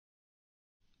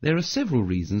There are several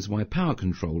reasons why power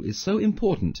control is so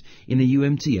important in a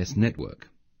UMTS network.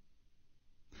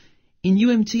 In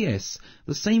UMTS,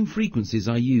 the same frequencies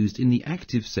are used in the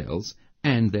active cells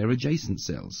and their adjacent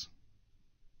cells.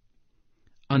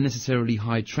 Unnecessarily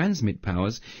high transmit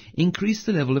powers increase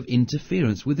the level of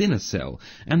interference within a cell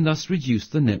and thus reduce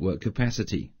the network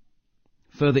capacity.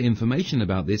 Further information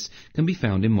about this can be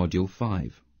found in Module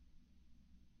 5.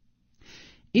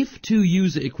 If two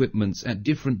user equipments at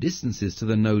different distances to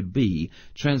the node B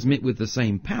transmit with the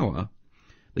same power,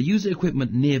 the user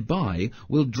equipment nearby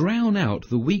will drown out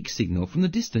the weak signal from the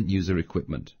distant user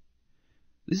equipment.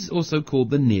 This is also called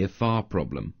the near-far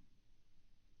problem.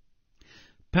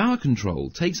 Power control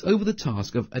takes over the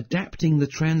task of adapting the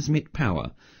transmit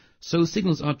power so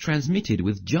signals are transmitted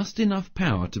with just enough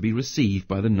power to be received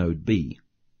by the node B.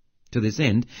 To this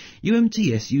end,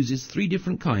 UMTS uses three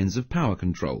different kinds of power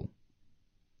control: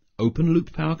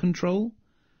 open-loop power control,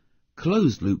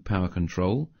 closed-loop power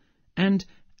control, and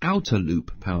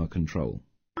outer-loop power control.